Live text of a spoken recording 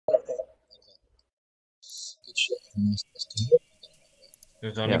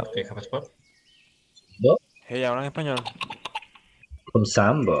Yeah. Hey, ¿hablan español? From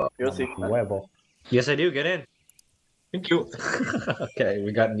Samba. Yo sí. Huevo. Yes, I do. Get in. Thank you. Okay,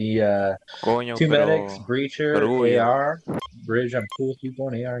 we got the Coño, two pero... medics, breacher, pero huye. AR, bridge. I'm cool with you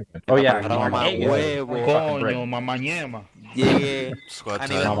going AR. Oh yeah, Mamá hey, huevo. fucking brick. Coño, mamañema. Llegué Squad a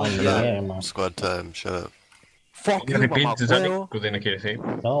nivel time, mundial. Mamañema. Squad time, shut up. Fuck you, mamá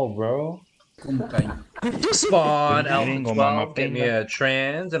huevo. No, bro. Spawn Gringo, Alpha 12. mama Get me pinga. a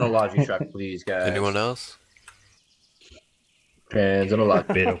trans and a logi truck, please, guys. Anyone else? Trans and a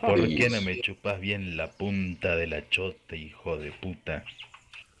logi. Pero ¿por please. qué no me chupas bien la punta de la chota, hijo de puta?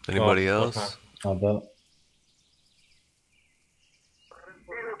 Anybody else? Hello.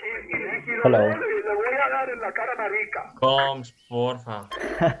 Hello. Coms, porfa.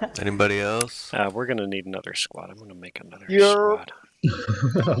 Anybody else? We're gonna need another squad. I'm gonna make another You're- squad.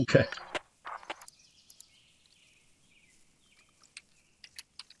 Okay.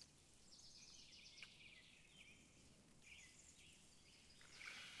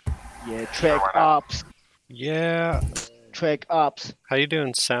 Yeah, track ops. Yeah. Track ops. How you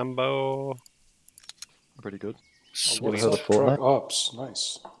doing, Sambo? Pretty good. Sweet. Truck ops,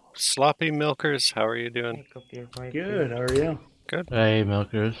 nice. Sloppy Milkers, how are you doing? Good, how are you? Good. Hey,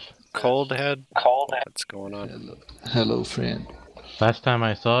 Milkers. Cold head. What's going on? Hello, friend. Last time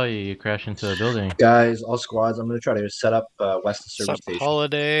I saw you, you crashed into a building. Guys, all squads, I'm going to try to set up west of What's service up, station.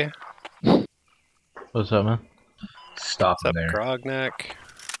 Holiday? What's up, man? Stop What's up, there. Grognak?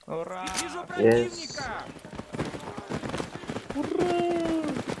 Yes.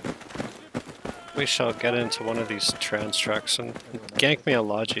 We shall get into one of these trans trucks and gank me a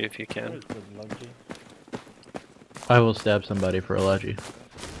Logi if you can. I will stab somebody for a logi.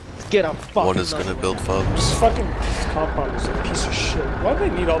 Get a fucking One is gonna build This FUBs. fucking compound is a piece of shit. Why do they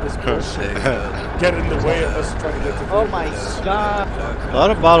need all this bullshit? Get in the way of us trying to get to Oh my god. A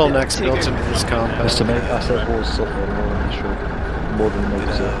lot of bottlenecks built into this compound. Just to make asset walls suffer more than they should. More than they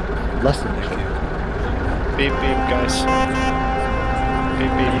deserve. Less than they should. Beep beep, guys.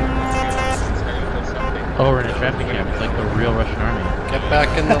 Beep beep. Oh, we're in a traffic jam. It's like the real Russian army. Get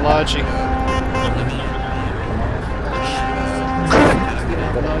back in the Logi.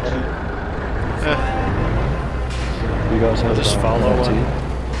 You guys have Just follow one.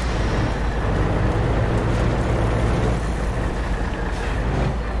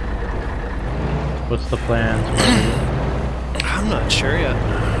 What's the plan? I'm not sure yet.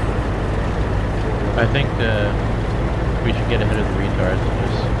 I think we should get ahead of the retards and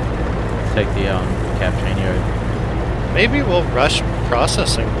just take the cap train yard. Maybe we'll rush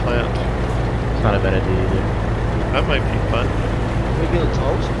processing plant. It's not a bad idea either. That might be fun. We get a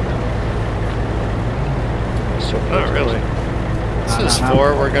toast? Not really. This is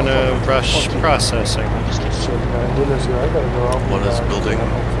 4, we're gonna rush processing. One is building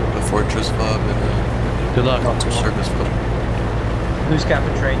a fortress FUB and Good luck. a service FUB. Who's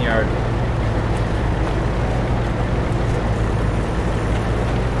capping train yard?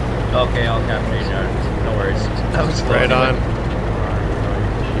 Okay, I'll cap train yard. No worries. That was Right on.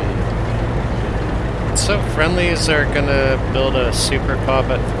 So friendlies are gonna build a super pub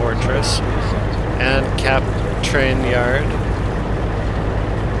at Fortress and cap train yard.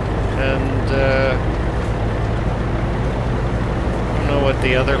 And I don't know what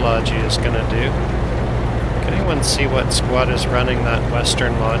the other Logi is gonna do. Can anyone see what squad is running that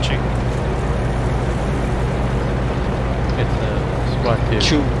western Logi? It's squad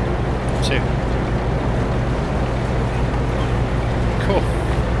 2. 2. Cool.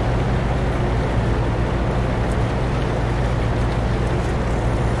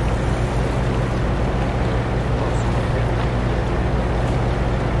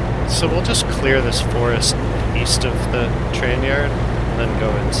 So we'll just clear this forest east of the train yard and then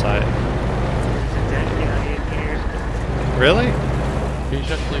go inside. Really? He's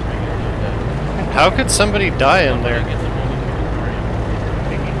just sleeping. How could somebody die in there?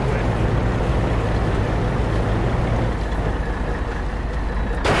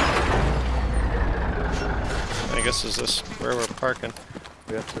 I guess is this where we're parking?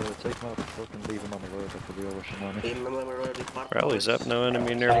 We have to take them out the truck and leave them on the road for the Russian army. Rallies up, no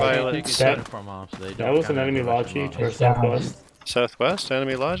enemy nearby. Let's That was an enemy Logi to our southwest. Southwest,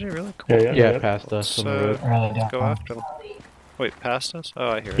 enemy Logi, really cool. Yeah, past us on the road. Let's go after them. Wait, past us? Oh,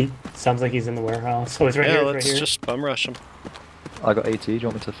 I hear it. Sounds like he's in the warehouse. So he's right Yeah, here, let's right here. just bum rush him. I got AT, do you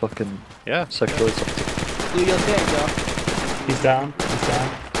want me to fucking sectorize something? Do your thing, yo. He's down. He's down.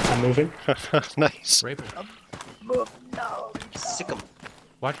 I'm moving. Nice. No. Sick him.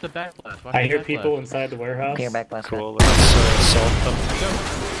 Watch the backblast. I hear people inside the warehouse. Clear back last Cool, let's assault them.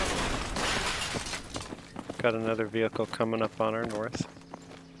 Got another vehicle coming up on our north.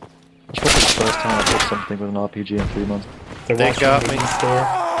 It's probably the first time I've hit something with an RPG in 3 months. They're They watching got the me. east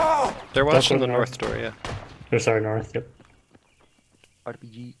door. They're watching the what north door, yeah. Or sorry, north. Yep.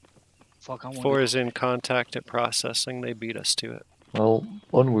 RPG. Fuck, I want 4 is in contact at processing. They beat us to it. Well,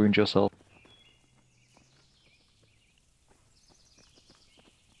 unwound yourself.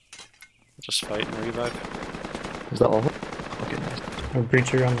 Just fight and revive. Is that all? Okay, nice. A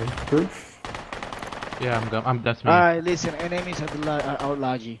breacher on the roof. Yeah, that's me. Alright, listen, enemies at the out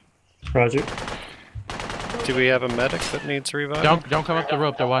Laji. Roger. Do we have a medic that needs revive? Don't come up the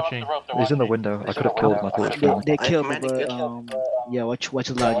rope. They're watching. He's in the window. I could have killed him. I thought it was fine. They killed me, but yeah, watch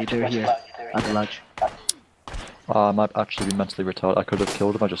the Laji. They're here at the lodge. I might actually be mentally retarded. I could have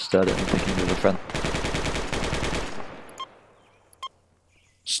killed him. I just stared at him thinking he was a friend.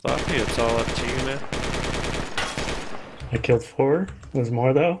 Sloppy, it's all up to you, man. I killed 4. There's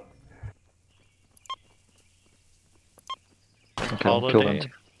more though. Okay, Call it kill a him. day.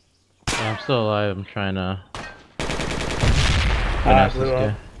 Yeah, I'm still alive. I'm trying to Ah, finesse blew this guy.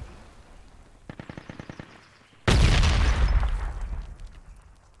 Up.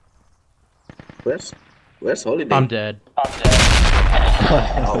 Where's Holiday? I'm dead.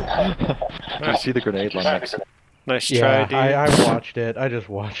 Did you see the grenade line next? Nice try, dude. I watched it. I just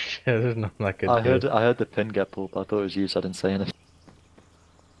watched it. There's nothing I could do. I heard the pin get pulled, but I thought it was you, so I didn't say anything.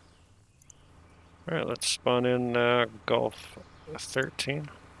 Alright, let's spawn in Gulf 13.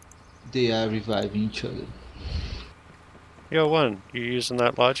 They are reviving each other. Yo, 1, you using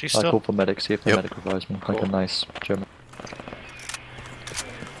that Logi I still? call for medic, see if the Yep. medic revives me, like a nice German.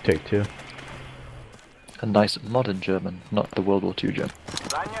 Take 2. A nice modern German, not the World War II German.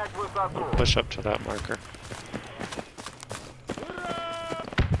 Push up to that marker.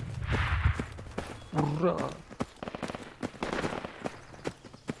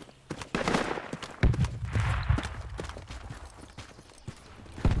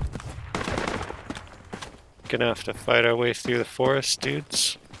 Gonna have to fight our way through the forest,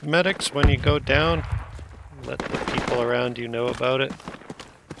 dudes. Medics, when you go down, let the people around you know about it.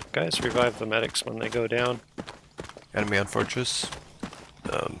 Guys, revive the medics when they go down. Enemy on fortress.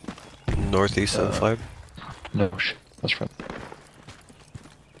 Northeast of the flag. No, that's right.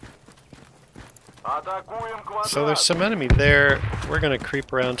 So there's some enemy there. We're gonna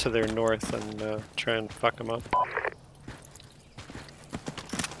creep around to their north and try and fuck them up.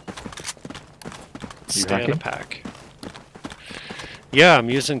 You Stay in a hacking? pack. Yeah, I'm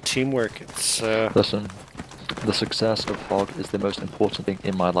using teamwork. It's Listen, the success of Hog is the most important thing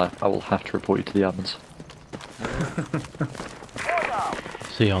in my life. I will have to report you to the admins.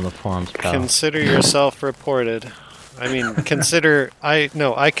 See you on the forums, pal. consider yourself reported. I mean, consider I'm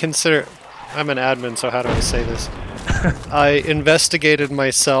an admin, so how do I say this? I investigated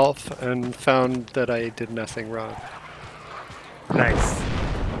myself and found that I did nothing wrong. Nice.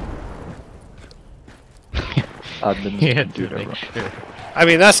 Admins Yeah, do to no make wrong. sure. I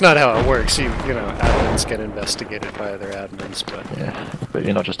mean, that's not how it works. You know, admins get investigated by other admins, but Yeah, but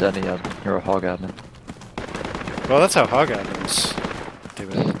you're not just any admin, you're a Hog admin. well, that's how hog admins do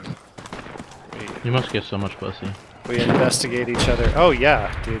it. You must get so much pussy. We investigate each other. Oh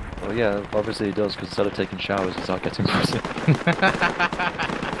yeah, dude. Well, yeah, obviously he does, because instead of taking showers, he's out getting pussy.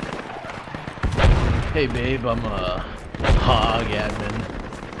 Hey babe, I'm a hog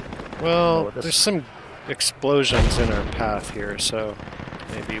admin. Well, Oh, this- there's some explosions in our path here, so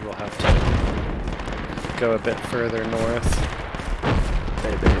maybe we'll have to go a bit further north.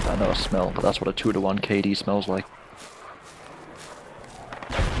 Hey babe, I know a smell, but that's what a 2-to-1 KD smells like.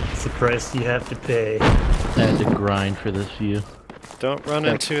 It's the price you have to pay. I had to grind for this view. Don't run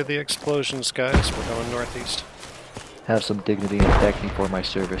into the explosions, guys. We're going northeast. Have some dignity and thank me for my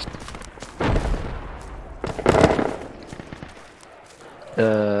service.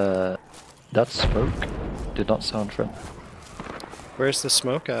 That smoke did not sound friendly. Where's the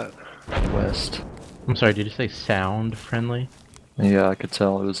smoke at? West. I'm sorry, did you say sound friendly? Yeah, I could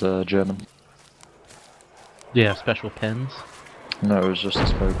tell it was German. Do you have special pens? No, it was just the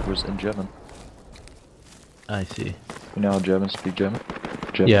smoke was in German. I see. You know how Germans speak German?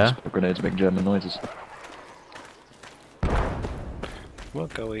 Germans, Yeah. Grenades make German noises. We'll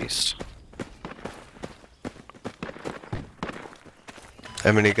go east.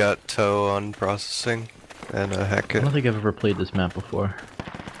 Emily got tow on processing and a I Hackett. don't think I've ever played this map before.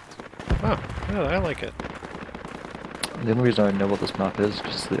 Oh, yeah, I like it. The only reason I know what this map is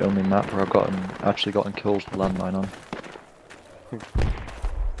because it's the only map where I've actually gotten killed with a landmine on.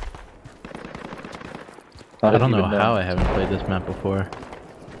 I don't know how I haven't played this map before.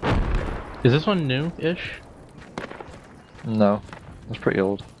 Is this one new-ish? No, it's pretty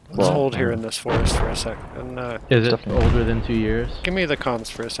old. Let's hold here in this forest for a sec. And Is it Definitely. older than 2 years? give me the comms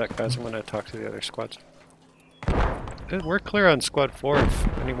for a sec, guys. I'm gonna talk to the other squads. We're clear on squad 4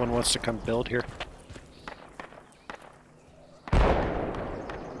 if anyone wants to come build here.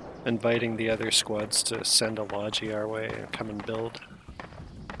 Inviting the other squads to send a logi our way and come and build.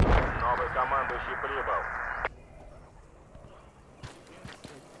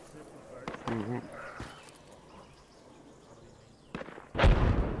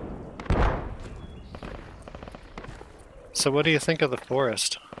 So what do you think of the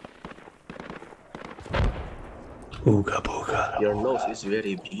forest? Booga booga. Your nose is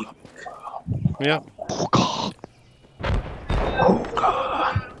very big. Yeah.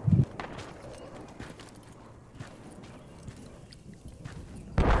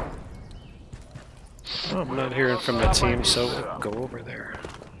 Oh, I'm not hearing from the team, so we'll go over there.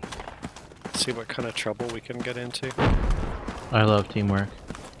 See what kind of trouble we can get into. I love teamwork.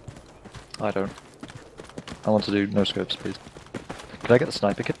 I don't. I want to do no scopes, please. Can I get the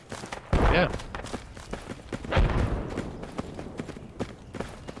sniper kit? Yeah.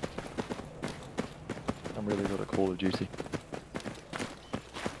 I'm really good at Call of Duty.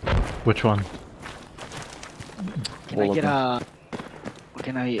 Which one? Can I get a...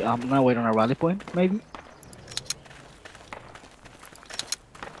 Can I... I'm gonna wait on a rally point, maybe?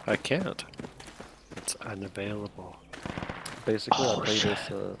 I can't. It's unavailable. Basically, Oh,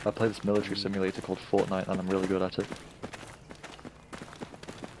 I play this military simulator called Fortnite, and I'm really good at it.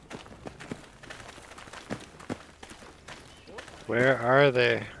 Where are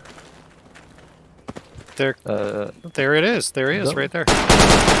they? There. Uh, There it is. There he is, that- right there.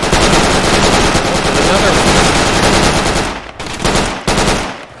 Another one.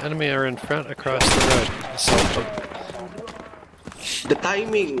 Enemy are in front across the road. Assault them. The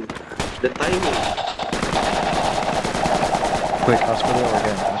timing. The timing. quick, ask where they are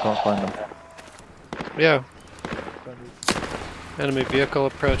again. I can't find them. Yeah. Enemy vehicle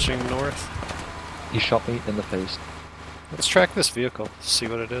approaching north. He shot me in the face. Let's track this vehicle. See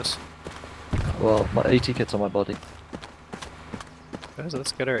what it is. Well, my AT kit's on my body. Guys,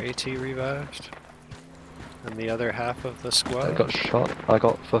 let's get our AT revived. And the other half of the I squad. got shot. I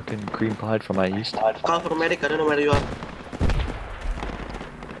got fucking cream pied from my east. Call for medic. I don't know where you are.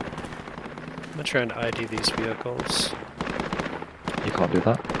 I'm gonna try and ID these vehicles. You can't do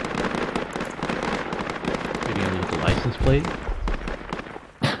that. You're gonna lose the license plate?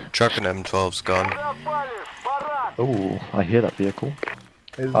 Truck and M12's gone. Oh, I hear that vehicle.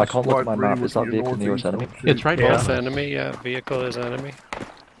 I can't look at my map. Is that vehicle nearest enemy? It's right Both now. enemy, yeah. Vehicle is enemy.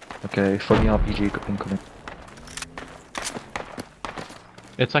 Okay, funny RPG incoming.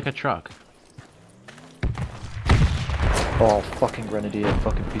 It's like a truck. Oh, fucking grenadier,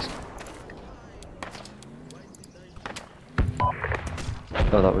 fucking piece.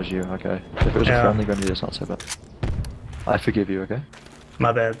 Oh, that was you, okay. If it was a friendly grenadier, it's not so bad. I forgive you, okay?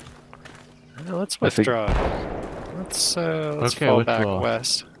 My bad. Yeah, let's withdraw. Let's Okay, fall withdraw. back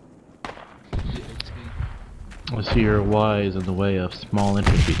west. I see your Y is in the way of small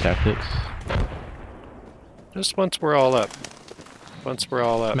infantry tactics. Just once we're all up. Once we're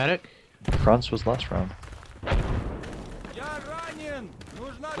all up. Medic? France was last round.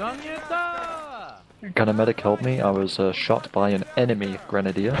 Can a medic help me? I was shot by an enemy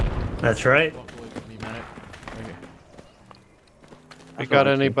grenadier. That's right. We got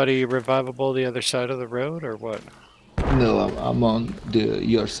anybody revivable the other side of the road or what? No, I'm on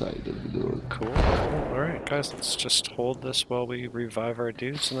your side of the road. Cool. Alright guys, let's just hold this while we revive our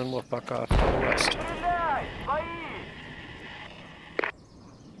dudes and then we'll fuck off to the west.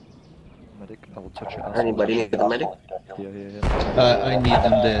 Medic, I will touch your ass. Anybody need a medic? Yeah. I need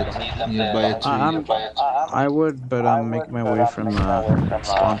them dead nearby a tree. I would, but I'm making my way from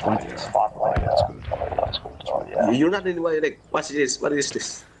spawn point. You're not anybody like. What's this? What is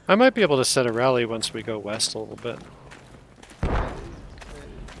this? I might be able to set a rally once we go west a little bit.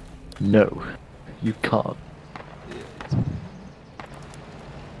 No, you can't.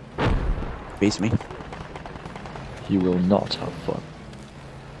 Face me. You will not have fun.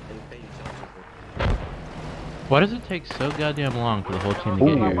 Why does it take so goddamn long for the whole team to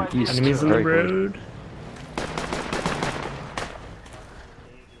get here? East, Enemies on the very good. road.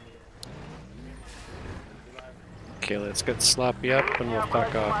 Okay, let's get sloppy up and we'll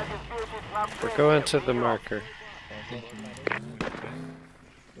fuck off. We're going to the marker.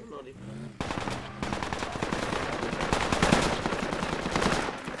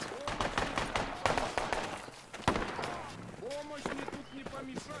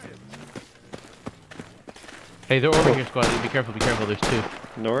 Hey, they're over here, squad. Be careful, there's two.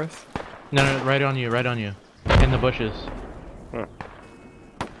 North? No, right on you, right on you. In the bushes. Huh.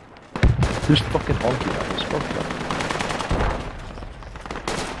 Who's fucking honky that was? Fuck that.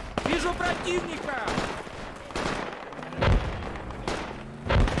 Вижу противника!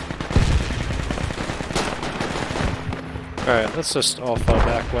 Alright, let's just all fall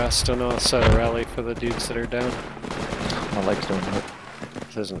back west and I'll set a rally for the dudes that are down. My legs don't hurt.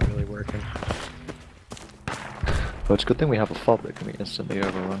 This isn't really working. But it's a good thing we have a fob that can be instantly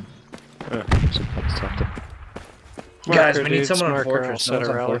overrun. Yeah. So that's tactic. Guys, Marker we need dudes, someone on marker, Fortress. I'll No set one's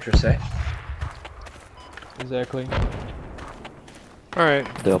a on rally. Fortress, eh? Exactly.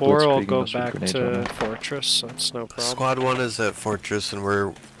 Alright, They'll 4 will blitzkrieg go us with back grenades to on them. Fortress, that's no problem. Squad 1 is at Fortress and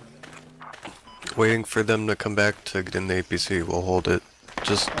we're waiting for them to come back to get in the APC. We'll hold it.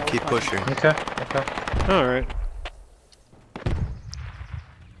 Just keep pushing. Okay, okay. Alright.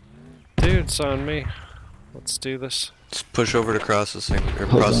 Dudes on me. Let's do this. Just push over to processing. Or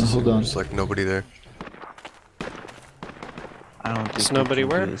Hold on, processing. hold on. There's like nobody there. I don't think Is we nobody can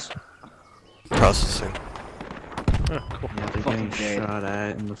where? do this. Processing. Oh, cool. Yeah, they're Fucking getting dead. shot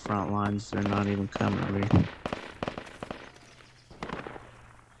at in the front lines. They're not even coming to me.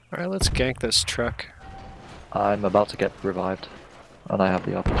 Alright, let's gank this truck. I'm about to get revived, and I have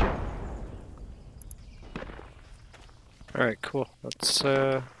the RPG. Alright, cool. Let's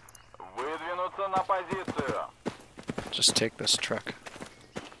just take this truck.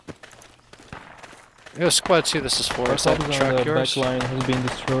 Yo, squad 2, this is 4. Is that Our truck the yours? back line has been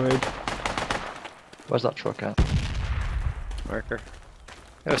destroyed. Where's that truck at? Marker.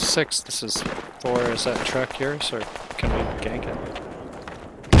 Yo, 6, this is 4. Is that truck yours, or can we gank it?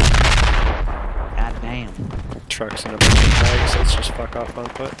 God damn. Trucks and a bunch of bags, let's just fuck off on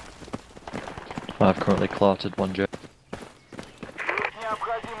foot. I've currently clotted one jet.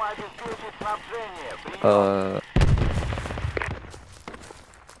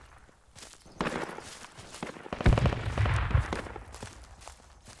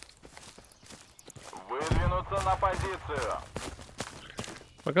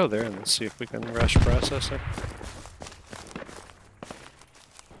 We'll go there and let's see if we can rush processing.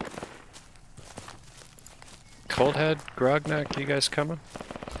 Coldhead, Grognak, you guys coming?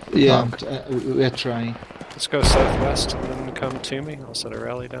 Yeah, we're trying. Let's go southwest and then come to me. I'll set a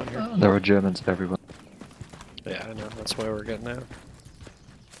rally down here. There are Germans everywhere. Yeah, I know. That's why we're getting out.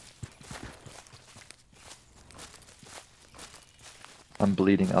 I'm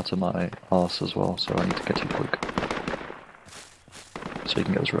bleeding out of my arse as well, so I need to get you quick. So you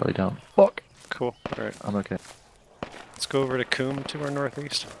can get this rally down. Fuck! Cool. Alright. I'm okay. Let's go over to Coombe to our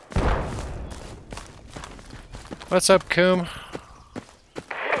northeast. What's up, Coombe?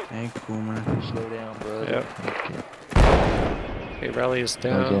 Hey, cool man. Slow down, bro. Yep. Okay. Okay, rally is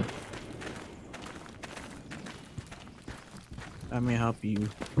down. Okay. Let me help you.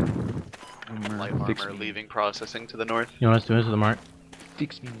 Light armor leaving processing to the north. You want us to move to the mark?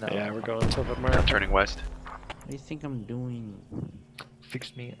 Fix me now. Yeah, we're going to the mark. Turning west. What do you think I'm doing?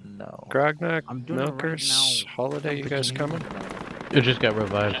 Fix me now. Grognak, I'm doing it right Milkers, now. Holiday, you guys coming? You just got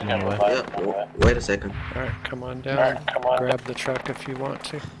revived anyway. Yeah, wait a second. Alright, come on down. Grab the truck if you want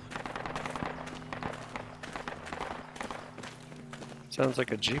to. Sounds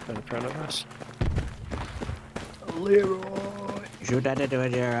like a Jeep in front of us. Leroy! Shoot at it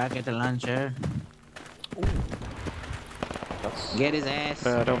with your rocket launcher. Get his ass.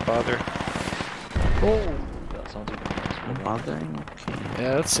 Don't bother. Oh! That sounds like I'm bothering? Okay.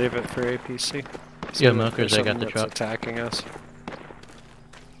 Yeah, let's save it for APC. Yeah, Milkers, I got the that's truck. attacking us.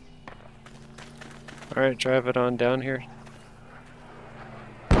 Alright, drive it on down here.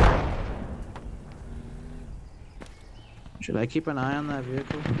 Should I keep an eye on that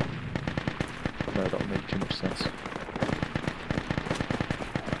vehicle? No, that would make too much sense.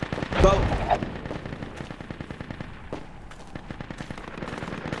 Go!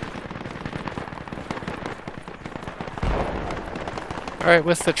 Alright,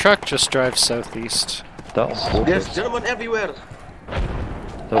 with the truck, just drive southeast. That was Fortress. There's gentlemen everywhere.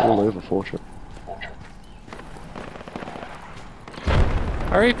 They're all over Fortress.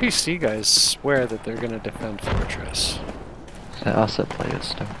 Our APC guys swear that they're gonna defend Fortress. They're asset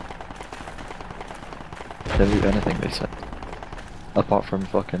players, don't. They'll do anything they say. Apart from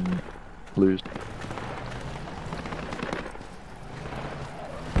fucking lose.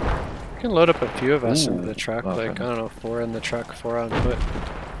 We can load up a few of us into Ooh. the truck, Oh, like, okay. I don't know, 4 in the truck, 4 on foot.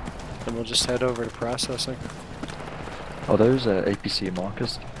 And we'll just head over to processing. Are those APC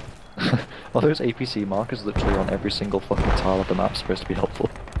markers? Are those APC markers literally on every single fucking tile of the map supposed to be helpful?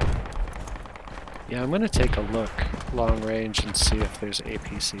 Yeah, I'm gonna take a look long range and see if there's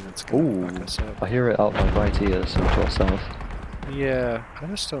APC that's gonna Ooh, fuck us up. I hear it out my right ear, so to our south. Yeah, I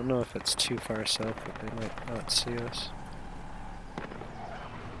just don't know if it's too far south that they might not see us.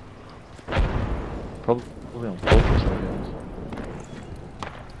 Probably on Fortress, I guess.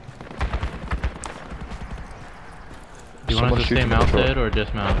 Do you want us to stay mounted or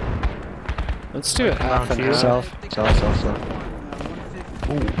dismount? Let's do it half and half. South.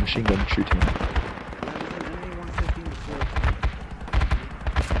 Ooh, machine gun shooting.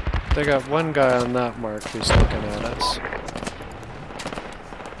 They got one guy on that mark who's looking at us.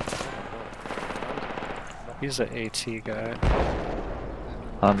 He's an AT guy.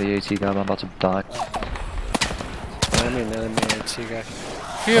 I'm the AT guy, I'm about to die. I mean enemy AT guy. A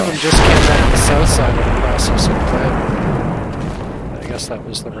few of them just came down the south side of the processing plant. I guess that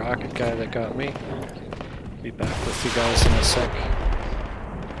was the rocket guy that got me. Be back with you guys in a sec.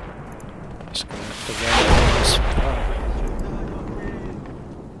 Just gonna have to run out this spot.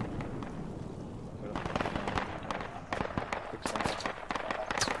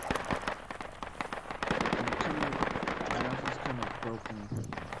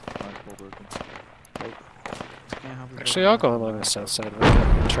 Actually, I'll go along the south side of it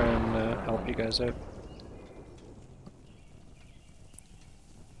and try and help you guys out.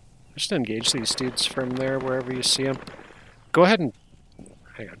 Just engage these dudes from there, wherever you see them. Go ahead and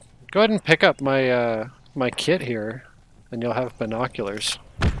hang on. Go ahead and pick up my my kit here, and you'll have binoculars.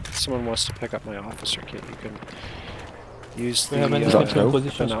 If someone wants to pick up my officer kit, you can use the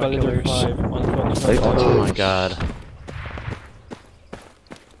binoculars. Oh my god.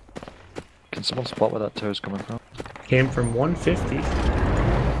 Can someone spot where that tow is coming from? Came from 150.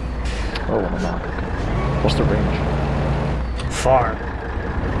 Oh, on the mark. What's the range? Far.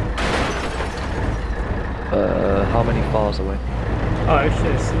 How many fars away? Oh,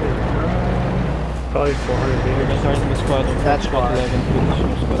 actually, I see it. Probably 400 meters. That's far.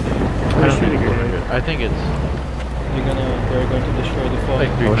 I think it's they're going to destroy the fort.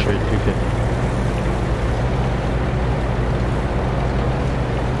 like 300, 250.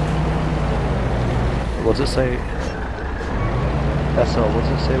 What does it say? SL, what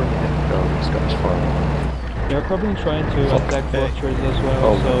does it say when you hit these guys far? They're probably trying to attack Fortress as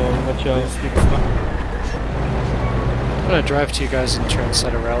well, so watch out. I'm gonna drive to you guys and try and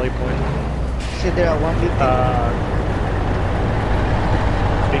set a rally point. Sit there at 150.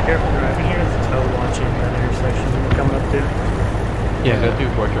 Be careful driving here. There's a tow launching that intersection we're coming up to. Yeah, go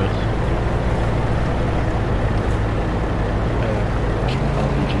through Fortress.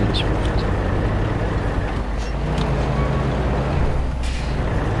 RPG this route.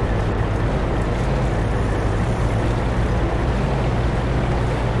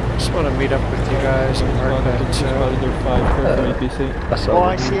 Just want to meet up with you guys and mark that. Oh,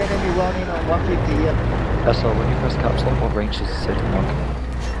 I see enemy running on 150. Yeah. SL, when you press caps lock, what range does it say to mark?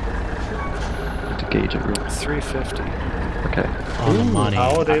 To gauge it, really. 350. Okay. On the money.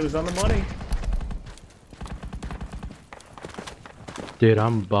 Holiday was on the money. Dude,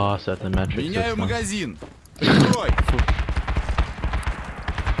 I'm boss at the metric system.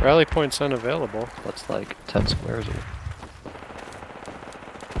 Rally point's unavailable. That's like 10 squares away.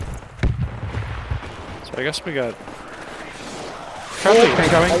 So I guess we got...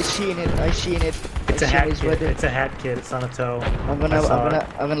 I seen it. It's a hat kit. It's a hat kit. It's on a tow. I'm gonna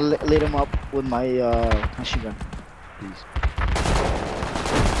lit him up with my machine gun. Please.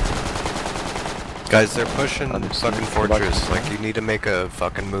 Guys, they're pushing fucking Fortress. Like, you need to make a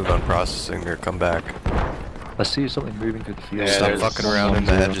fucking move on processing or come back. I see something moving through the field. Yeah, stop fucking around in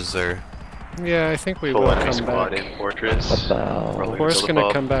the hedges there. Yeah, I think we Full will enemy come squad back. in Fortress. We're just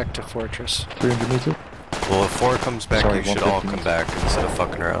gonna come back to Fortress. 300 meters? Well, if 4 comes back, Sorry, you should all come back instead of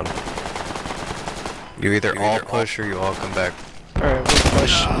fucking around. You either all push or you all come back. Alright, we'll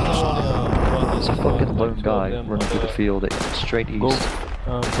push. There's a fucking lone guy running through the field straight east.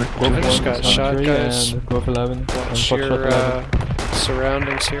 I just got shot, guys. Watch your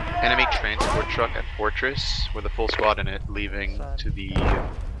surroundings here. Enemy transport truck at Fortress with a full squad in it, leaving to the...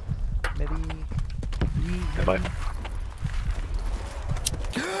 Bye.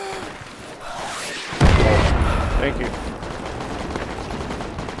 Thank you.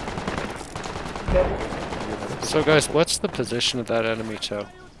 So guys, what's the position of that enemy tow?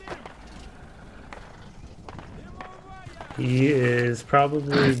 He is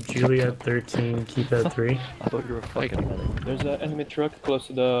probably Juliet 13, keep at 3. I thought you were fucking medic. There's an enemy truck close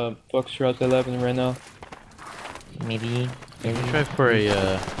to the Foxtrot 11 right now. Maybe. Can you try for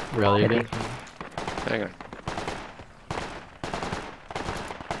a rally again? Hang on.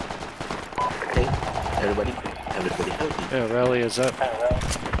 Okay, everybody help me. Yeah, rally is up.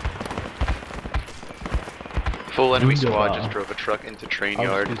 Full enemy squad just drove a truck into train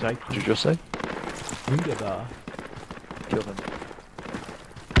yard. Did you just say? Kill him.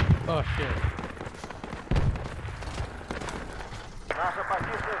 Oh shit.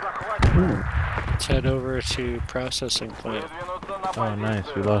 Let's head over to processing plant. Oh,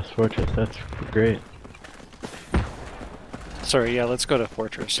 nice. We lost Fortress. That's great. Sorry, yeah, let's go to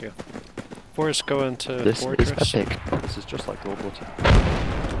Fortress, yeah. Forrest, go into This Fortress. is epic. This is just like World War II.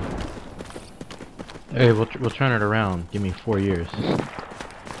 Hey, we'll turn it around. Give me 4 years.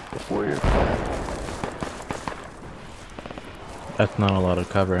 4 years. That's not a lot of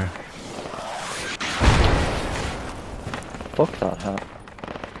cover. Fuck that hat.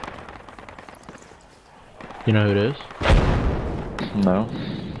 You know who it is? No.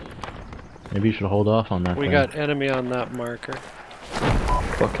 Maybe you should hold off on that We thing. got enemy on that marker.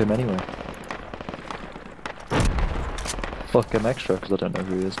 Fuck him anyway. Fuck him extra because I don't know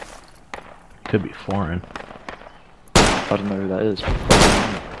who he is. Could be foreign. I don't know who that is.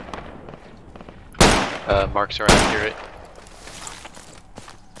 Marks are accurate.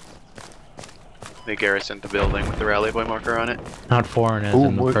 They garrisoned the building with the rally boy marker on it. Not foreign as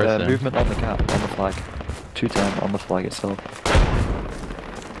in the person. Movement on the cap, on the flag. 210 on the flag itself.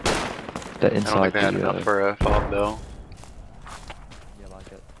 They're I don't inside think they had the... enough for a fob though. Yeah,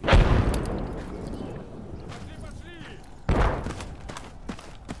 like it.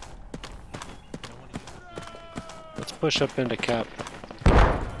 Let's push up into cap.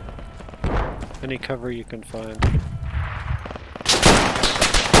 Any cover you can find.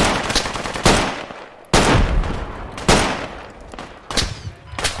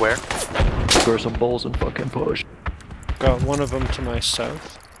 Where? Throw some balls and fucking push. Got one of them to my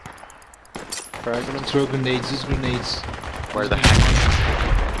south. Fragging them. Throw grenades, use grenades. Where the heck?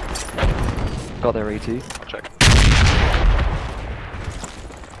 Got their AT. I'll check.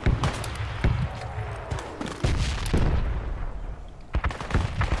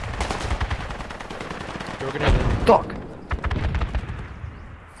 Fuck!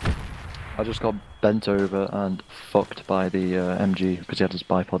 I just got bent over and fucked by the MG because he had his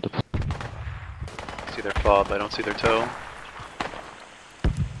bipod deployed. I see their fob, I don't see their toe.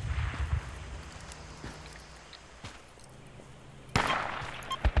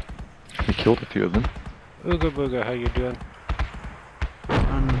 We killed a few of them. Ooga booga, how you doing?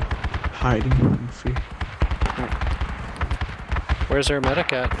 I'm hiding. I'm free. Where's our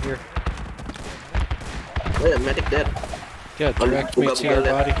medic at? Here. Wait, medic dead. Yeah, direct me to your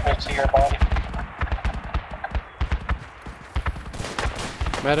body.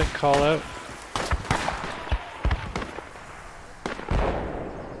 Medic, call out.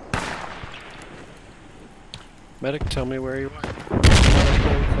 Medic, tell me where you are.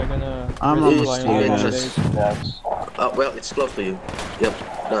 I'm on the stairs. Well, it's close to you. Yep.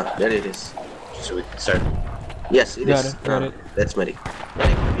 No, there it is. So we can start. Yes, it is. Got it. That's medic.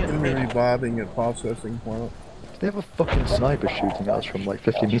 Enemy reviving at processing plant. They have a fucking sniper shooting at us from like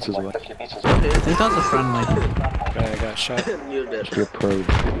 50 meters away. They thought the friendly. Guy got shot. You're dead. You're pro.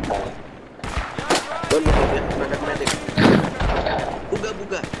 Medic. Buga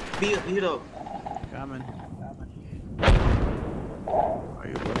buga. Be a hero. Coming. Are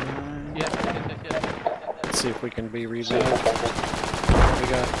you blind? Yes. Let's see if we can be revived. We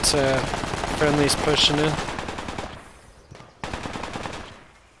got friendlies pushing in.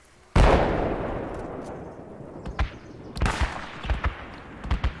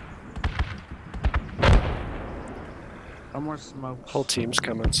 No more smoke. Whole team's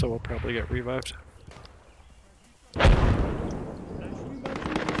coming, so we'll probably get revived.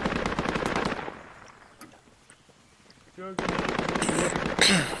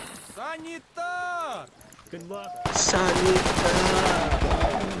 Sanita! Good luck.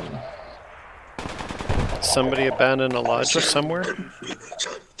 Somebody abandoned a lodge somewhere?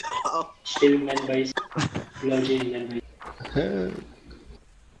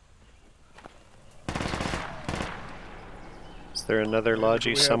 Is there another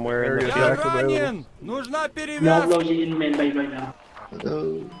lodgy somewhere in the field?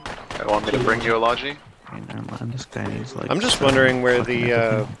 I want me to bring you a logi? Okay, never mind. This guy is like. I'm just wondering where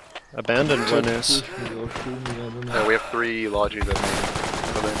the abandoned one is. No, we have 3 lodges that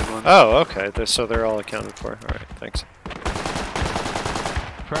made abandoned ones. Oh, okay. So they're all accounted for. Alright, thanks.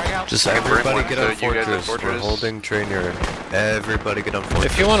 Just I can bring everybody one, get so on you guys at Fortress. We're Fortress. holding trainer. Everybody get on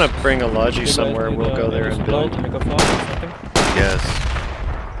Fortress. If you want to bring a lodgy somewhere, we'll go there and build. Yes.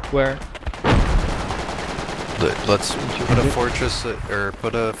 Where? Let's put a fortress or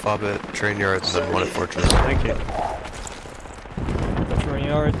put a fob at train yard and then one at Fortress. Thank you. Train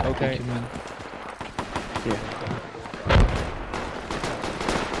yard? Okay. Thank you, man.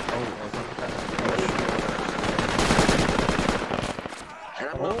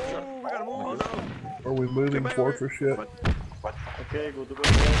 Are we moving Fortress yet?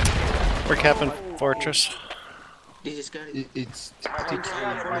 We're capping Fortress. It's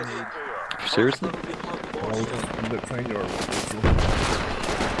TK grenade. seriously? The train yard.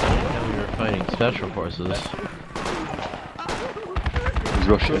 Yeah, we were fighting special forces.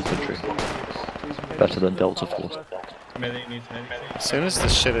 Russian infantry. Better than Delta Force. As soon as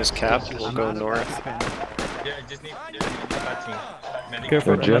this shit is capped, we'll go north. Yeah, I just need patching.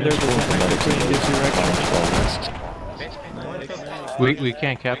 Careful, We're German another force and medics. We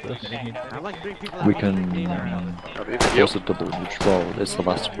can't cap this. We can force a double neutral. Well, it's the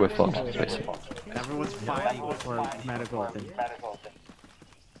last we're fucked, basically. Everyone's fighting for medical.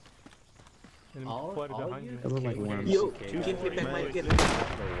 Yo, give me back my kid.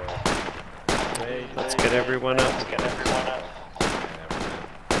 Let's get everyone up.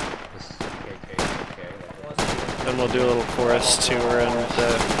 Then we'll do a little forest tour and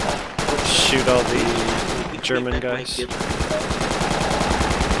shoot all the German guys.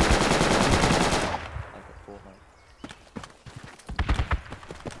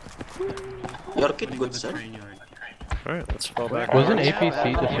 Your kid good, sir. Alright, let's fall back. Wasn't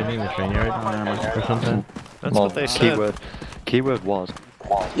APC defending the train yard or something? That's what they said. Keyword was.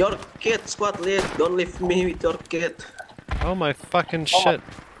 Your kid, squad lead. Don't leave me with your kid. Oh my fucking shit.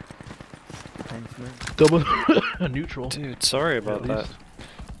 Double neutral. Dude, sorry about that.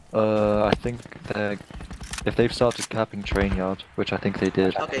 I think that if they've started capping train yard, which I think they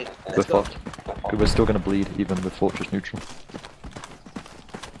did, Okay, we're let's go. fucked. We're still gonna bleed even with fortress neutral.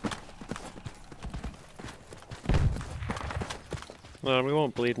 No, we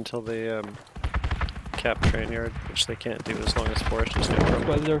won't bleed until they cap train yard, which they can't do as long as forest is neutral.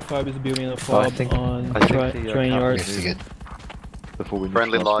 Squadron 5 is building a fob on train yard. Before we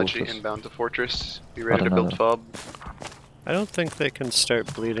Friendly neutralize Logi fortress. inbound to Fortress. Be I ready to don't build know. fob. I don't think they can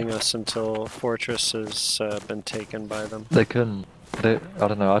start bleeding us until fortress has been taken by them. They couldn't. I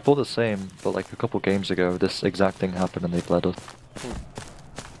don't know. I thought the same, but like a couple games ago, this exact thing happened and they bled us.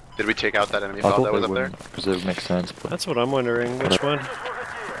 Did we take out that enemy I fob thought that they was up there? wouldn't, because it would make sense. But That's what I'm wondering. Which one?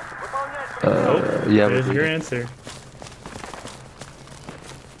 yeah, There's we your did. answer.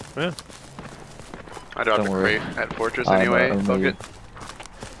 Yeah. I dropped a Don't worry. crate at Fortress I'm, anyway. only Fuck it.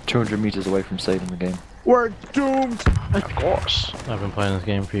 200 meters away from saving the game. We're doomed! Of course. I've been playing this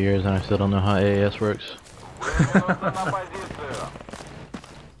game for years and I still don't know how AAS works.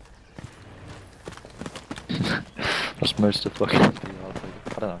 That's most of fucking I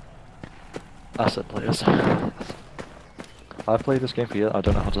don't know. Asset players. I've played this game for years. I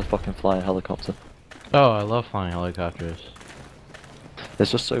don't know how to fucking fly a helicopter. Oh, I love flying helicopters.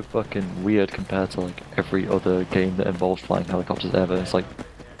 It's just so fucking weird compared to like every other game that involves flying helicopters ever. It's like,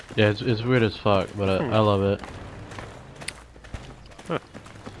 Yeah, it's weird as fuck, but I love it.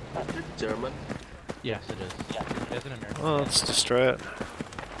 German. Yes, it is. It's an American. Well, let's destroy it.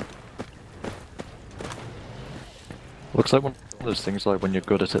 looks like one of those things like when you're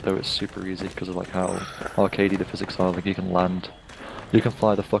good at it though it's super easy because of like how arcadey the physics are. Like you can land, you can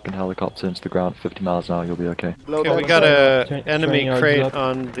fly the fucking helicopter into the ground at 50 miles an hour, you'll be okay. Okay, we got a Train enemy yard's crate up.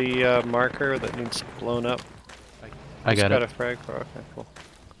 on the marker that needs blown up. I got got it. a frag for. Okay, cool.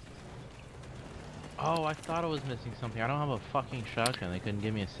 Oh, I thought I was missing something. I don't have a fucking shotgun. They couldn't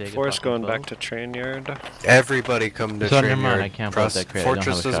give me a Sega. Force fucking going back bow. to train yard. Everybody come to So never train mind, yard. I can't blow up that crate, I don't have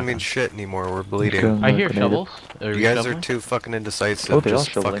Fortress a doesn't mean shotgun. shit anymore. We're bleeding. I hear shovels. Are You guys shoveling? are too fucking indecisive. Oh, they are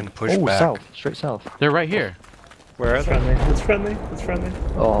Just shoveling. fucking push Oh, back. south, straight south. They're right here. Where are It's they? friendly. It's friendly. It's friendly.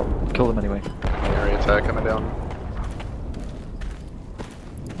 Oh, kill them anyway. Area attack coming down.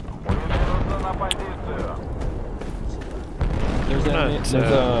 There's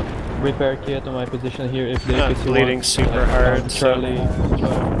a repair kit on my position here if they Not if you bleeding want. super hard, so Charlie.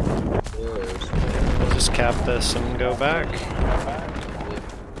 we'll just cap this and go back.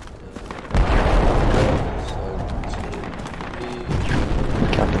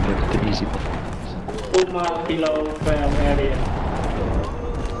 Captain gave it the easy one.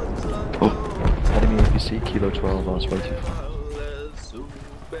 Oh, enemy APC, Kilo 12 on its way too far.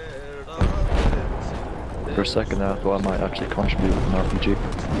 For a second I thought I might actually contribute with an RPG.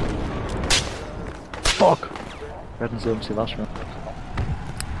 Fuck! Red and Zone last round.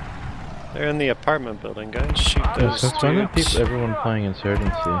 They're in the apartment building, guys. Shoot those Since when did dudes. everyone playing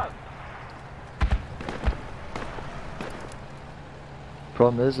Insurgency?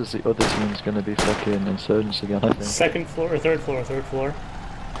 Problem is the other team's gonna be fucking Insurgents again, I think. Second floor or third floor? Third floor.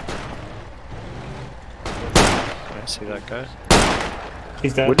 I see that guy.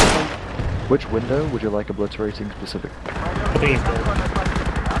 He's dead. Which window would you like obliterating specific? I think he's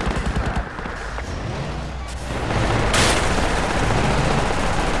dead.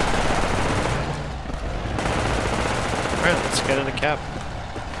 Alright, let's get in a cap.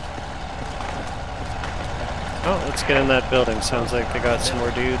 Oh, Let's get in that building. Sounds like they got some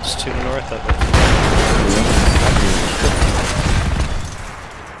more dudes to the north of it.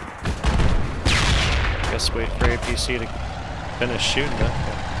 Guess wait for APC to finish shooting it.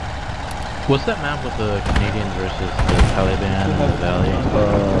 What's that map with the Canadians versus the Taliban in the valley?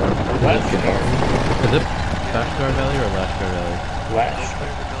 Is it Lashkar Valley or Lashkar Valley?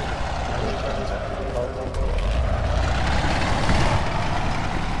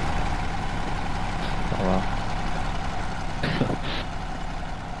 Oh wow.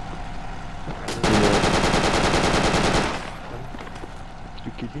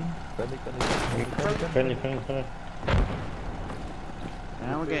 Friendly.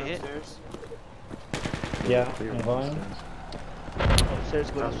 Now we're gonna hit. Yeah, I'm going.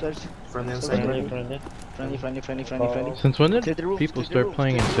 Upstairs, go upstairs. Friendly inside. Friendly. Since when did Take the roof, people take the start roof,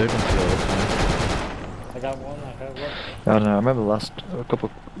 playing take the roof. Insurgents? I got one. I don't know, I remember the last couple,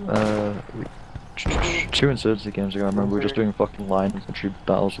 2 insurgency games ago, I remember we were just doing fucking line infantry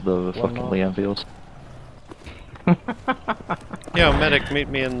battles with the fucking Lee Enfields. Yo, medic, meet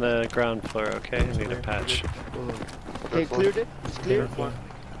me in the ground floor, okay? I need a patch. Okay, cleared it. It's clear. Clear.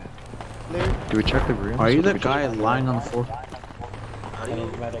 Do we check the rooms? Are you or do the we just- guy lying on the floor? Are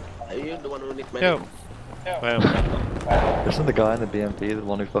you the one who needs medic? Yo. Wow. Isn't the guy in the BMP the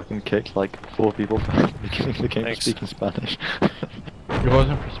one who fucking kicked like 4 people from the beginning of the game for speaking Spanish? It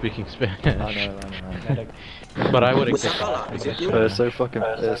wasn't for speaking Spanish. I know. But I would have What's kicked that? Is it you? It's so fucking,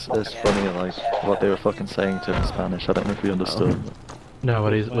 it's funny like what they were fucking saying to him in Spanish. I don't know if you understood. No,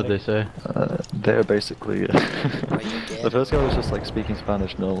 what'd they say? They were basically the first guy was just like speaking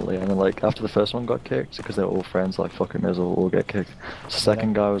Spanish normally, and then like after the first one got kicked because they were all friends, like fuck it, may as well all get kicked. The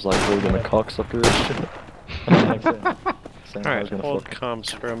second guy was like holding the cocksucker and shit. Alright, hold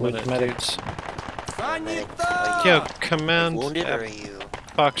comms for a minute, medic? dudes. Yo, command wounded or are you?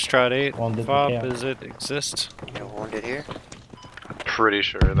 Foxtrot 8, Wounded, Bob, yeah. does it exist? You're wounded here? Pretty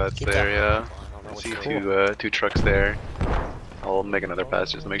sure that's Keep there, that yeah. one. I don't know I what's see going two trucks there. I'll make another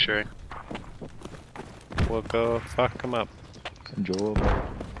pass just to make sure. We'll go fuck them up. Joe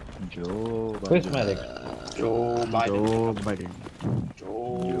Biden. Joe Biden. Who's medic? Joe Biden. Joe Biden.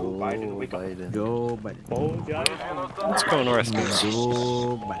 Joe Biden. Let's go north, guys.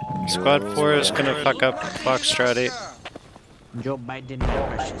 Joe Biden. Squad 4 is gonna fuck up Foxtrot 8. Joe Biden,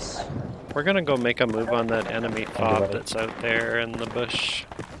 my precious. We're gonna go make a move on that enemy fob that's out there in the bush.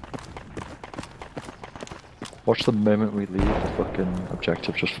 Watch the moment we leave, the fucking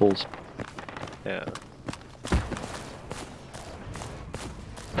objective just falls. Yeah.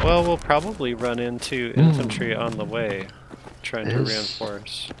 Well, we'll probably run into infantry on the way, trying to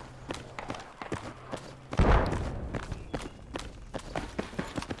reinforce.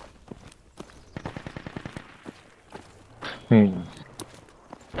 I mean,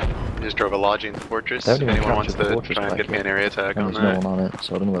 I just drove a lodging fortress. they If haven't even anyone wants captured the to fortress try and back get me yet. an area attack And on there's that. no one on it,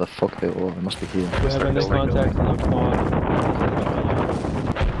 so I don't know where the fuck they all are. They must be here. We have any contacts on the quad?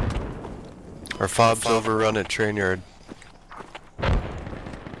 Our fob's overrun at train yard.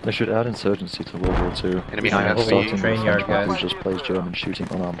 They should add insurgency to World War II. Enemy Yeah, IFC. starting with Train yard, French people guys. who just plays German shooting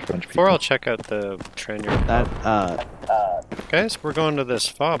unarmed French people. Before I'll check out the train yard. That, Guys, we're going to this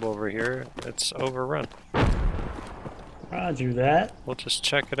fob over here. It's overrun. Roger that. We'll just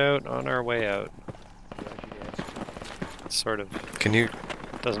check it out on our way out. Sort of. Can you?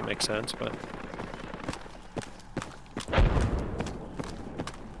 Doesn't make sense, but.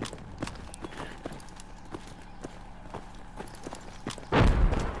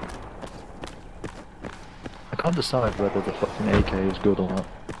 I can't decide whether the fucking AK is good or not.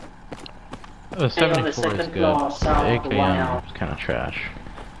 The 74 is good. The AKM is kind of trash.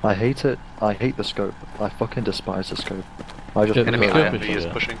 I hate it. I hate the scope. I fucking despise the scope. I just Enemy prefer- IFV is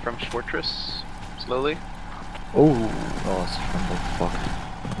pushing from fortress slowly. Oh, it's friendly.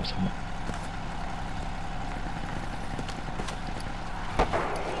 Fuck. What's that?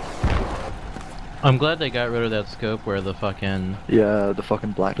 I'm glad they got rid of that scope where the fucking Yeah, the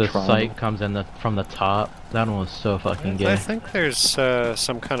fucking black triangle. sight comes in from the top. That one was so fucking gay. I think there's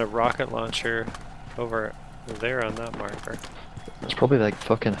some kind of rocket launcher over there on that marker. It's probably like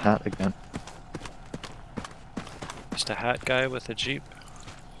fucking hat again. Just a hat guy with a jeep.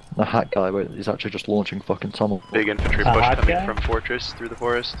 The hat guy, wait, he's actually just launching fucking tunnel. Big infantry push coming from fortress through the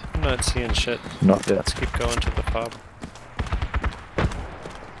forest. I'm not seeing shit. Not yet. Let's keep going to the fob.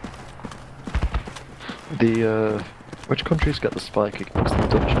 The, which countries get the spike against the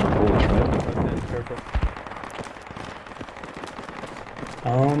Dutch and the Polish,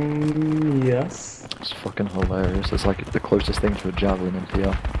 right? Yes. It's fucking hilarious. It's like the closest thing to a javelin in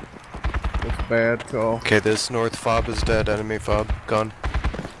PR. That's bad call. Okay, this north fob is dead. Enemy fob gone.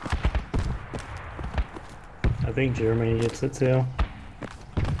 I think Germany gets it too.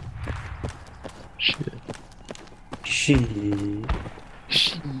 Shit. Shit.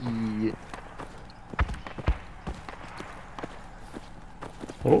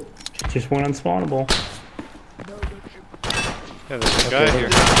 Oh, just went unspawnable. Yeah, there's a guy here.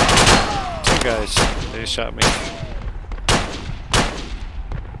 2 guys. They shot me.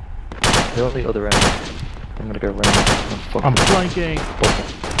 They're on the other end. I'm gonna go around. I'm flanking.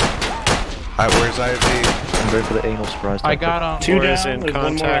 Alright, where's IV? I'm going for the anal surprise. I got him. 2 down. is in There's one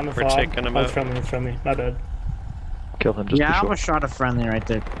more on contact. the We're fob. taking him Oh, out. it's from me. It's from me. My bad. Kill him just Yeah, I to shot. almost shot a friendly right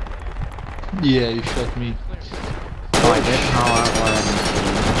there. Yeah, you shot me. Oh, I did?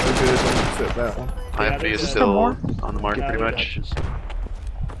 Set that one. IFV is still on the market pretty much.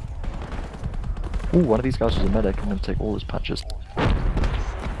 Ooh, one of these guys was a medic. I'm gonna take all his patches.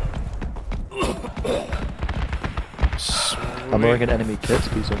 I'm wearing an enemy kit,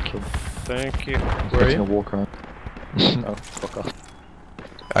 please don't kill me. Thank you. Where are you? A walk around. No, fuck off.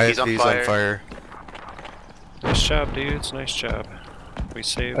 IFV's on fire. Nice job, dudes. Nice job. We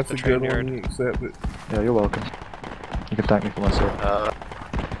saved That's the a good train one. yard. You accept it. Yeah, you're welcome. You can thank me for myself.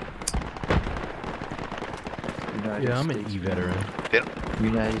 Yeah, I'm an E veteran.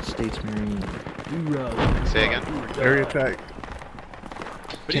 United States Marine. Say again? Area attack.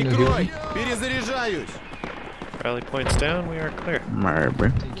 Rally points down. We are clear.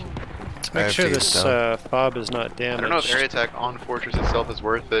 Murder. Let's make sure this fob is not damaged. I don't know if area attack on Fortress itself is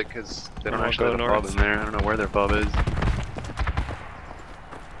worth it, because they don't I'll actually go have a fob north. in there. I don't know where their fob is.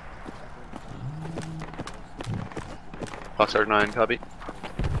 Foxtrot 9, copy.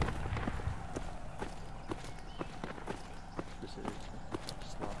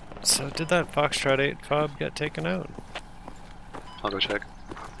 So did that Foxtrot 8 fob get taken out? I'll go check.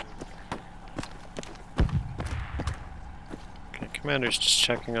 Okay, Commander's just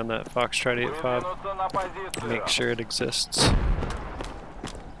checking on that Foxtrot 8 fob. Make sure it exists.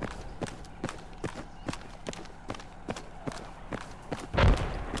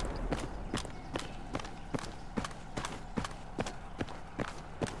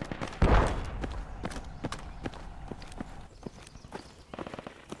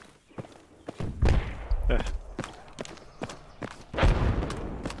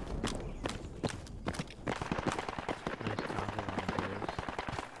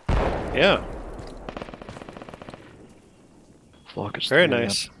 Yeah. Fuck, it's very 3 a.m.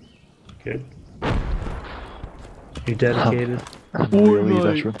 nice. Good. You dedicated. I'm really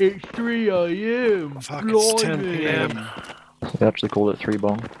veteran. It's 3 a.m. Fuck, it's 10 p.m. They actually call it 3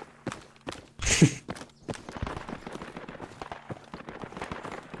 bong.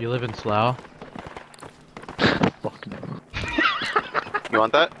 You live in Slough? Fuck no. You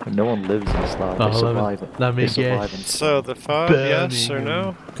want that? No one lives in Slough. Oh, They survive it. let me They survive guess. in So the fob, yes or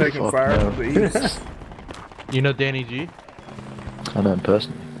no? Taking Fuck fire no. from the east. You know Danny G? I know in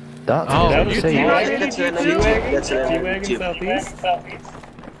person. That's Oh, That what was I'm saying. That's an enemy team. That's an enemy G-Wagon team. southeast.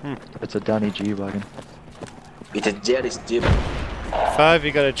 It's a Danny G wagon. It's a Jerry's jeep. 5,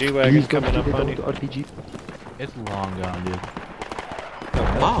 you got a G-Wagon coming up on you. RPG. It's long gone, dude.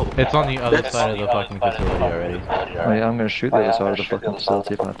 Wow. It's on the other That's- side of the fucking facility already. Oh yeah, I'm gonna shoot the other side of the fucking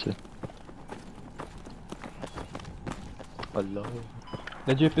facility if I have to. Hello.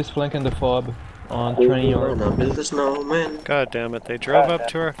 The jeep is flanking the fob on Oh, train yard. no, build a snowman. God damn it, they drove up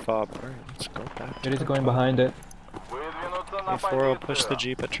to our fob. Alright, let's go back. It is going behind it. Before we'll push the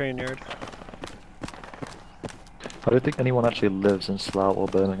Jeep at train yard. I don't think anyone actually lives in Slough or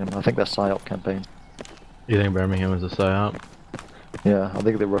Birmingham. I think they're PSYOP campaign. You think Birmingham is a psyop? Yeah, I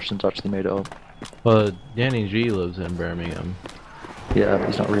think the Russians actually made it up. Well, Danny G lives in Birmingham. Yeah, but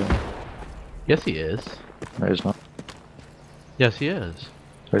he's not real. Yes, he is. No, he's not. Yes, he is.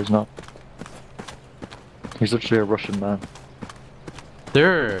 No, he's not. He's literally a Russian man.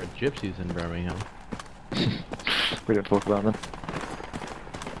 There are gypsies in Birmingham. We don't talk about them.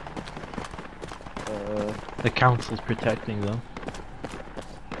 The council's protecting them.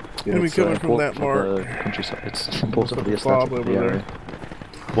 Enemy It's, coming from that important mark. for the countryside. It's important for the Fob aesthetic of over the there. area.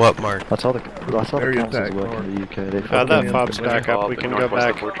 What mark? That's how the councils Area work attack in the UK. They That fucking- fob's back up, we can go Northwest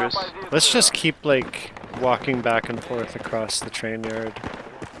of back. Fortress. Let's just keep, like, walking back and forth across the train yard.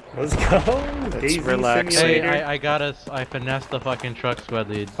 Let's go. It's Daisy relaxing. Simulator. Hey, I got us. I finessed the fucking truck squad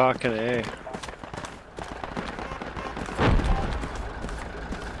lead. Fucking A.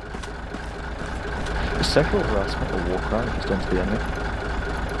 Is sexual harassment a war crime if it's done to the enemy?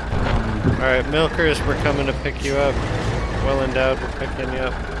 Alright, Milkers, we're coming to pick you up. Well endowed, we're picking you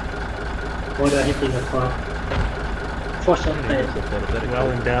up. Well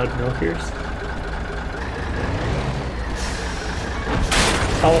endowed milkers.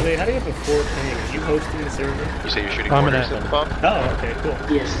 Holiday, how do you have a 4 ping? Are you hosting the server? You say you're shooting I'm an mortars at admin. the bomb? Oh, okay, cool.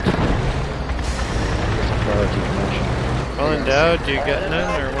 Yes. Well endowed, you getting it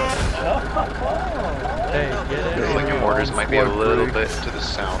or what? Hey, get I it. feel like your mortars might be a little bit to the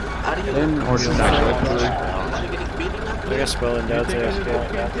south. How do you Mortars actually to the south. How do you getting beating up? I guess well endowed Let's go.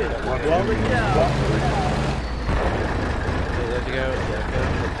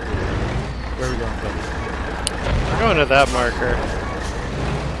 Where are we going, buddy? We're going to that marker.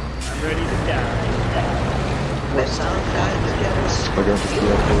 I'm ready to die. The sound guys, We're going to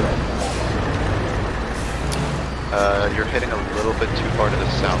Kyoto. You're hitting a little bit too far to the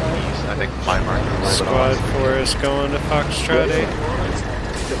southeast. I think my marker is a little bit Squad off. 4 is going to Foxtrot 8.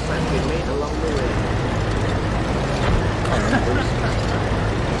 The friend we made along the way.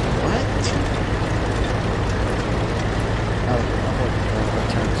 What?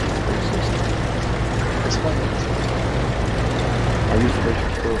 I use the vision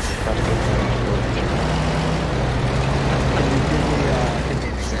skill for tactical damage. Can you give me an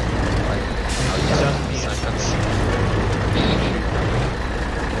example? Like, how you seconds?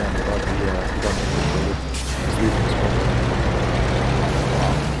 Yeah, but the gun is really sleeping spot.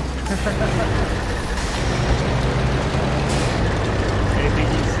 Anything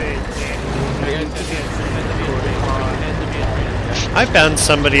you say, I banned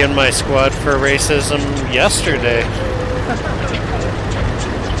somebody in my squad for racism yesterday.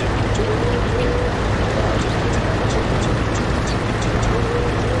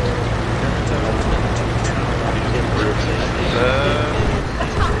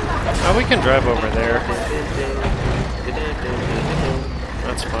 Oh, we can drive over there.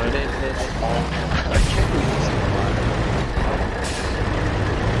 That's fine.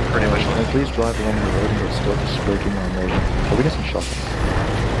 Pretty much. Can I please drive along the road and get stuck breaking my immersion? Are we getting shot?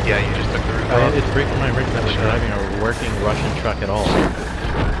 Yeah, you just took the route off. It's breaking my immersion that we're driving a working Russian truck at all.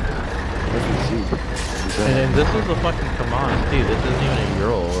 And this is a fucking Kamaz, too. This isn't even a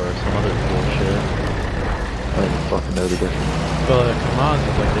Ural or some other bullshit. I don't fucking know the difference. But a Kamaz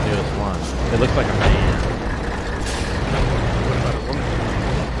is like the newest one. It looks like a man.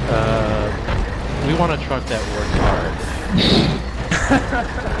 We want a truck that works hard.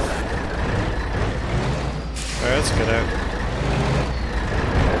 Alright, let's get out.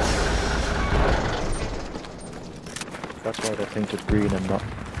 That's why they're painted green and not.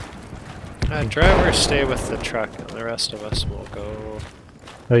 Driver, stay with the truck, and the rest of us will go.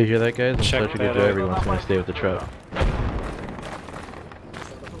 Oh, you hear that, guys? I'm Check such a that good driver. out. He wants me to stay with the truck.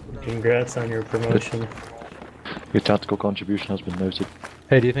 Congrats on your promotion. Your tactical contribution has been noted.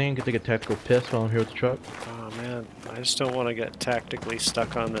 Hey, do you think I could take a tactical piss while I'm here with the truck? Oh man, I just don't want to get tactically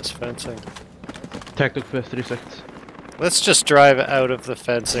stuck on this fencing. Tactical piss, 30 seconds. Let's just drive out of the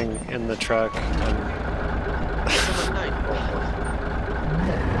fencing in the truck. And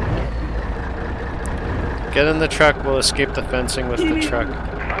get in the truck, we'll escape the fencing with the truck.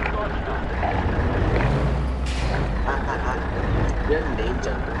 You're in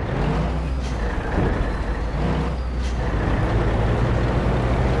danger.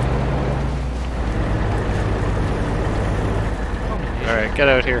 Alright, get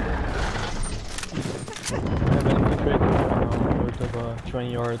out here. North of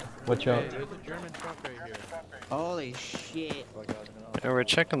train yard. Watch out. There's a German truck right here. Holy shit. Yeah, we're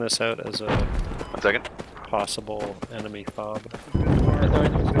checking this out as a 1 second. possible enemy fob.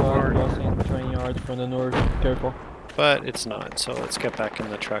 Authority squad crossing train yard from the north. Careful. But it's not, so let's get back in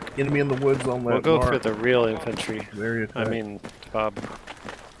the truck. Enemy in the woods on We'll that go mark. for the real infantry. Very I mean, fob.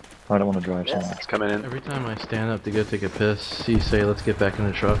 I don't want to drive somewhere. It's coming in. Every time I stand up to go take a piss, you say, let's get back in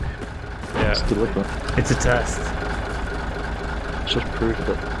the truck. Yeah. It's deliberate. It's a test. It's just proof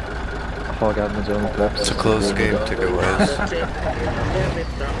that Hog Admin's only purpose. It's a close game to go west.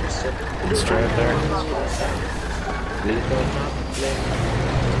 Let's drive there.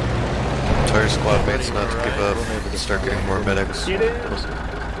 Tell your squad mates not to give up and start getting more medics.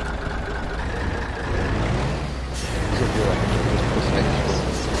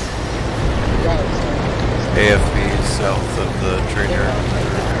 AFB south of the train yard.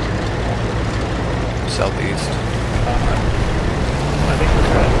 Southeast. I think we're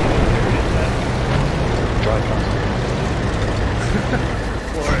trying to Drive fast.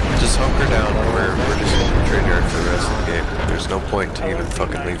 Just hunker down. We're just in the train yard for the rest of the game. There's no point to even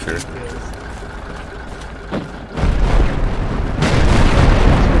fucking leave here.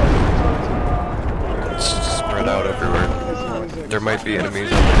 It's spread out everywhere. There might be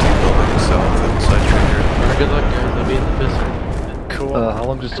enemies on the T-building south and side train yard. Good luck, guys. I'll be in the pistol. Cool. How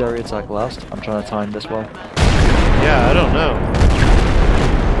long does Zeri attack last? I'm trying to time this well. Yeah, I don't know.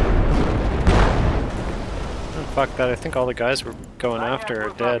 Fuck that, I think all the guys we're going after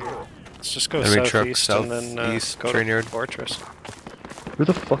are dead. Let's just go Enemy truck southeast and then go train to yard. Fortress. Who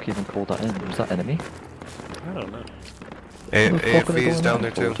the fuck even called that in? Was that enemy? I don't know. AFV is down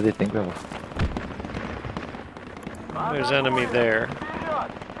there too. What do they think we have? There's enemy there.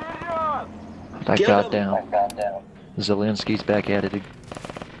 That goddamn Zelensky's back at it again.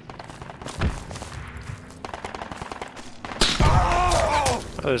 Oh,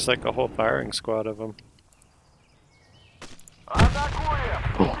 there's like a whole firing squad of them.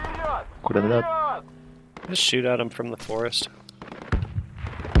 Just shoot at them from the forest.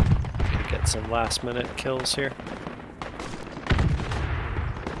 Could get some last minute kills here.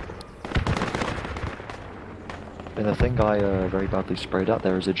 And the thing I very badly sprayed at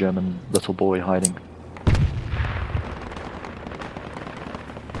there is a German little boy hiding.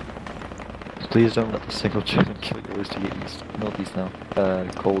 Please don't let the single German kill you. It's to your east, northeast now.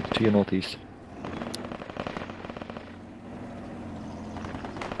 Cold to your northeast.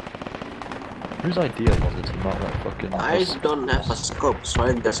 Whose idea was it to not let fucking... I don't have a scope, so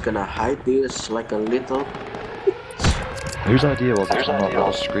I'm just gonna hide this like a little... Whose idea was it to not let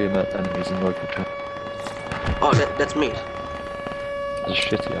us scream at enemies in local chat? Oh, that's me. It's a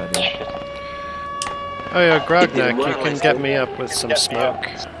shitty idea. Oh yeah, Grognak, you can get me up with some smoke.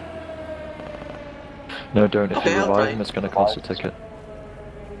 No, don't. If you revive him, it's gonna cost a ticket.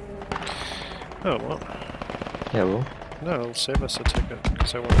 Oh, well. Yeah, well. No, it'll save us a ticket,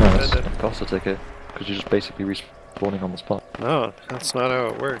 because I won't No, defend it. it costs a ticket, because you're just basically respawning on the spot. No, that's not how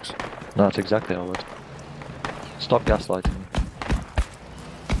it works. No, that's exactly how it works. Stop gaslighting me.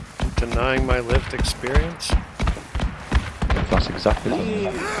 Denying my lived experience? That's exactly what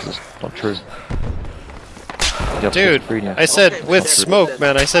it's not true. Dude, I said with smoke,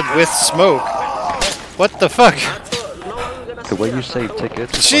 man. I said with smoke. What the fuck? The way you save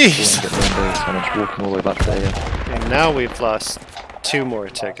tickets is jeez! like going and it's walking all the way back to the air. And now we've lost 2 more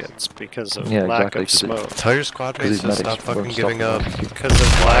tickets because of lack of smoke. Tell your squad mates to stop fucking giving up. Because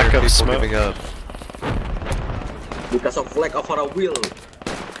of lack of smoke. Giving up. Because of lack of our will.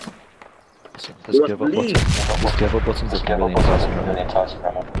 Let's give up buttons. Let's give up buttons that can really entice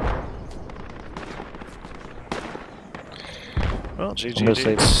them. Well, GG I'm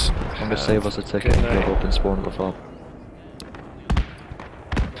gonna save us a ticket and give up and spawn at the farm.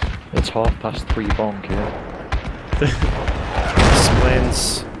 It's 3:30 bonk here.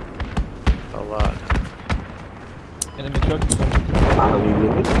 Explains a lot. Enemy truck.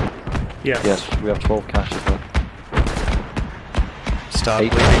 Yes. Yes, we have 12 caches left. Stop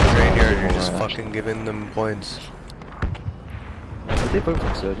leaving train here, you're just fucking giving them points. Are they both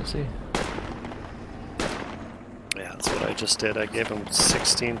insurgency? Yeah, that's what I just did. I gave him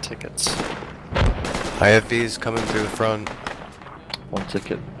 16 tickets. IFV's coming through the front. 1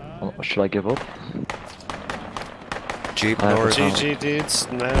 ticket. Should I give up? Jeep north. GG dudes,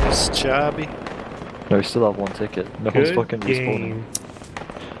 nice jobby. No, we still have 1 ticket. No one's fucking respawning.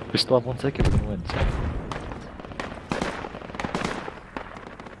 We still have 1 ticket, we're gonna win. So.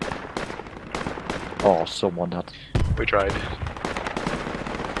 Oh, someone had. We tried.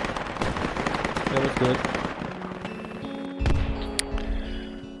 That was good.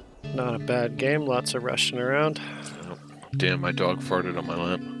 Not a bad game, lots of rushing around. Oh, damn, my dog farted on my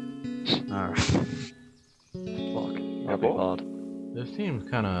lap. Alright. Fuck, that'd be hard. This seems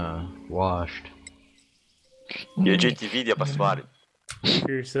kinda washed. E a gente vidia pra suar.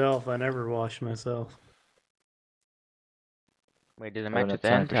 For yourself, I never wash myself. Wait, did the match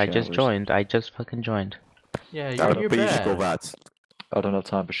end? I just joined. I just fucking joined. Yeah, you're bad. I don't have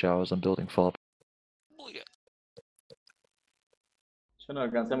time for showers, I'm building fob. Yo no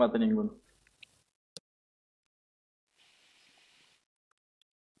alcancé a matar ninguno.